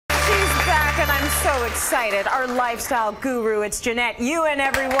I'm so excited. Our lifestyle guru, it's Jeanette Ewan,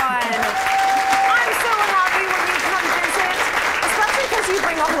 everyone. I'm so happy when you come visit, especially because you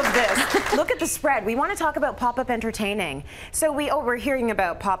bring all of this. Look at the spread. We want to talk about pop-up entertaining. So we're hearing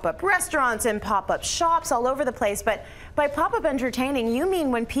about pop-up restaurants and pop-up shops all over the place, but by pop-up entertaining, you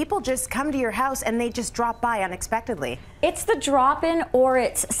mean when people just come to your house and they just drop by unexpectedly? It's the drop-in, or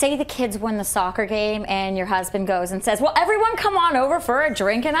it's, say the kids win the soccer game and your husband goes and says, well, everyone come on over for a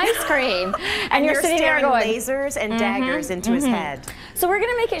drink and ice cream. and you're sitting there going lasers and daggers into his head. So we're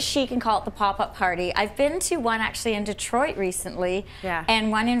gonna make it chic and call it the pop-up party. I've been to one actually in Detroit recently,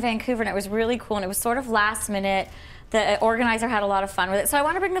 and one in Vancouver, and it was really cool, and it was sort of last minute. The organizer had a lot of fun with it, so I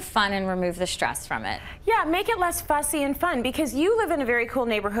want to bring the fun and remove the stress from it. Yeah, make it less fussy and fun, because you live in a very cool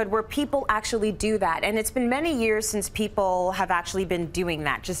neighborhood where people actually do that, and it's been many years since people have actually been doing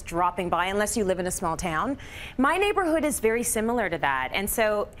that, just dropping by, unless you live in a small town. My neighborhood is very similar to that, and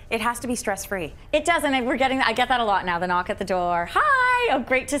so it has to be stress-free. It does, and I get that a lot now, the knock at the door, hi, oh,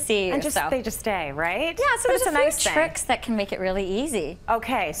 great to see you. And they just stay, right? Yeah, so there's a few tricks that can make it really easy.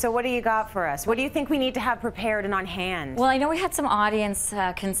 Okay, so what do you got for us? What do you think we need to have prepared and on hand? Well, I know we had some audience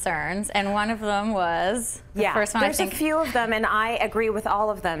concerns, and one of them was the first one. There's a few of them, and I agree with all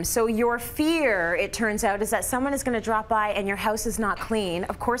of them. So your fear, it turns out, is that someone is going to drop by and your house is not clean.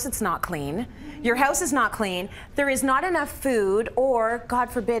 Of course it's not clean. Your house is not clean. There is not enough food or, God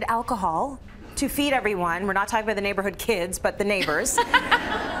forbid, alcohol to feed everyone. We're not talking about the neighborhood kids, but the neighbors.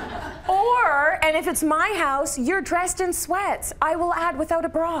 And if it's my house, you're dressed in sweats. I will add without a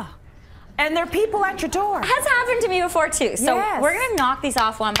bra. And there are people at your door. Has happened to me before too. So we're gonna knock these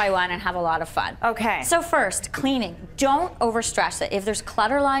off one by one and have a lot of fun. Okay. So first, cleaning. Don't overstress it. If there's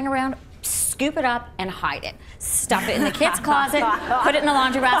clutter lying around, scoop it up and hide it. Stuff it in the kids' closet, put it in the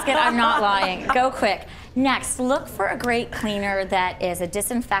laundry basket. I'm not lying. Go quick. Next, look for a great cleaner that is a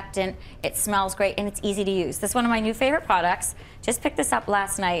disinfectant. It smells great and it's easy to use. This is one of my new favorite products. Just picked this up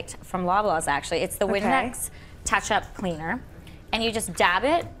last night from Loblaws actually. It's the Windex Touch-Up Cleaner. And you just dab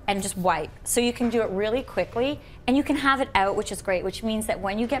it and just wipe. So you can do it really quickly and you can have it out, which is great, which means that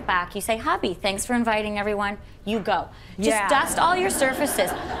when you get back, you say, hubby, thanks for inviting everyone, you go. Just dust all your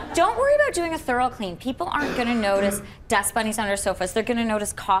surfaces. Don't worry about doing a thorough clean. People aren't gonna notice dust bunnies under sofas. They're gonna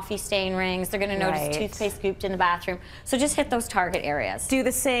notice coffee stain rings. They're gonna notice toothpaste scooped in the bathroom. So just hit those target areas. Do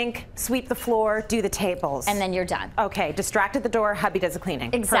the sink, sweep the floor, do the tables. And then you're done. Okay, distract at the door, hubby does the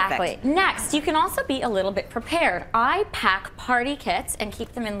cleaning. Exactly. Perfect. Next, you can also be a little bit prepared. I pack party kits and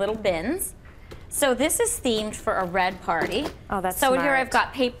keep them in little bins. So this is themed for a red party. Oh, that's so smart. Here I've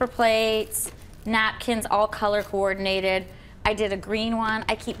got paper plates, napkins, all color coordinated. I did a green one.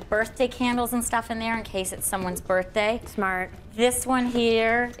 I keep birthday candles and stuff in there in case it's someone's birthday. Smart. This one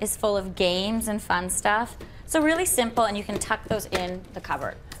here is full of games and fun stuff. So really simple, and you can tuck those in the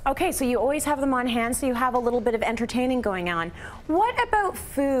cupboard. Okay, so you always have them on hand, so you have a little bit of entertaining going on. What about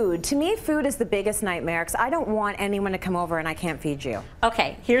food? To me, food is the biggest nightmare, because I don't want anyone to come over and I can't feed you.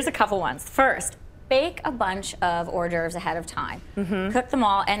 Okay, here's a couple ones. First, bake a bunch of hors d'oeuvres ahead of time. Cook them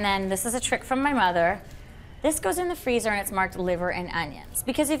all, and then this is a trick from my mother. This goes in the freezer and it's marked liver and onions.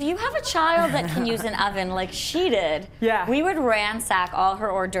 Because if you have a child that can use an oven like she did, we would ransack all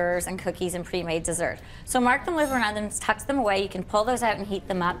her hors d'oeuvres and cookies and pre-made dessert. So mark them liver and onions, tuck them away. You can pull those out and heat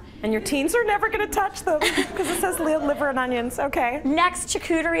them up. And your teens are never gonna touch them because it says liver and onions, okay. Next,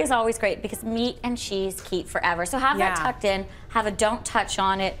 charcuterie is always great because meat and cheese keep forever. So have that tucked in, have a don't touch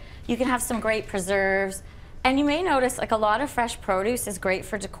on it. You can have some great preserves. And you may notice, like, a lot of fresh produce is great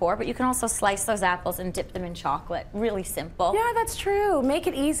for decor, but you can also slice those apples and dip them in chocolate. Really simple. Yeah, that's true. Make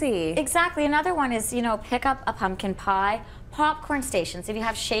it easy. Exactly. Another one is, you know, pick up a pumpkin pie. Popcorn stations. If you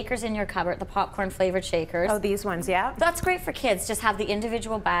have shakers in your cupboard, the popcorn flavored shakers. Oh, these ones, yeah? That's great for kids. Just have the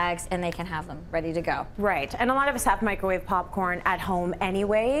individual bags and they can have them ready to go. Right. And a lot of us have microwave popcorn at home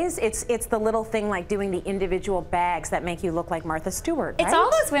anyways. It's the little thing like doing the individual bags that make you look like Martha Stewart, right? It's all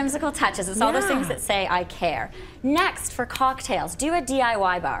those whimsical touches. It's all those things that say, I care. Next, for cocktails, do a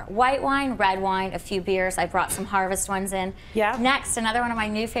DIY bar. White wine, red wine, a few beers. I brought some Harvest ones in. Yeah. Next, another one of my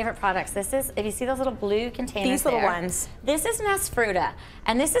new favorite products. This is, if you see those little blue containers These little ones. This is Nesfruta,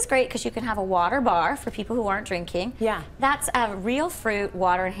 and this is great because you can have a water bar for people who aren't drinking. Yeah. That's a real fruit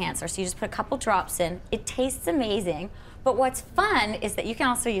water enhancer, so you just put a couple drops in. It tastes amazing, but what's fun is that you can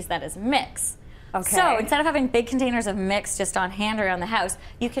also use that as a mix. Okay. So instead of having big containers of mix just on hand around the house,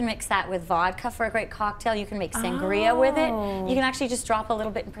 you can mix that with vodka for a great cocktail. You can make sangria with it. You can actually just drop a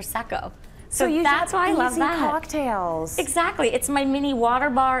little bit in Prosecco. So you that's have why I love easy that. cocktails. Exactly. It's my mini water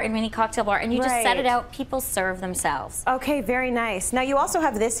bar and mini cocktail bar, and you just set it Right. out. People serve themselves. Okay, very nice. Now you also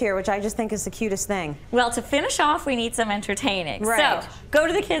have this here, which I just think is the cutest thing. Well, to finish off, we need some entertaining. Right. So go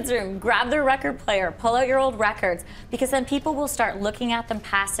to the kids' room, grab their record player, pull out your old records, because then people will start looking at them,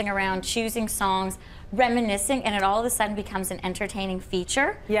 passing around, choosing songs, reminiscing, and it all of a sudden becomes an entertaining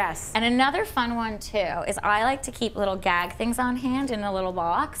feature. Yes. And another fun one too is I like to keep little gag things on hand in a little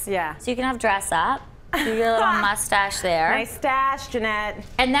box. Yeah. So you can have dress up, do your little mustache there. Nice stash, Jeanette.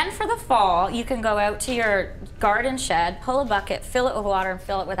 And then for the fall, you can go out to your garden shed, pull a bucket, fill it with water, and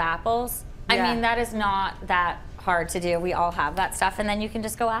fill it with apples. Yeah. I mean, that is not that hard to do. We all have that stuff, and then you can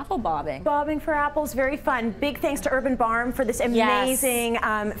just go apple bobbing. Bobbing for apples, very fun. Big thanks to Urban Barn for this amazing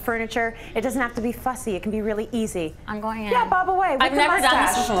furniture. It doesn't have to be fussy. It can be really easy. I'm going in. Yeah, bob away. With I've the never done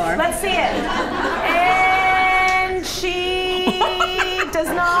mustache. this before. Let's see it. And she does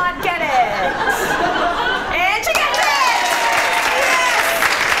not get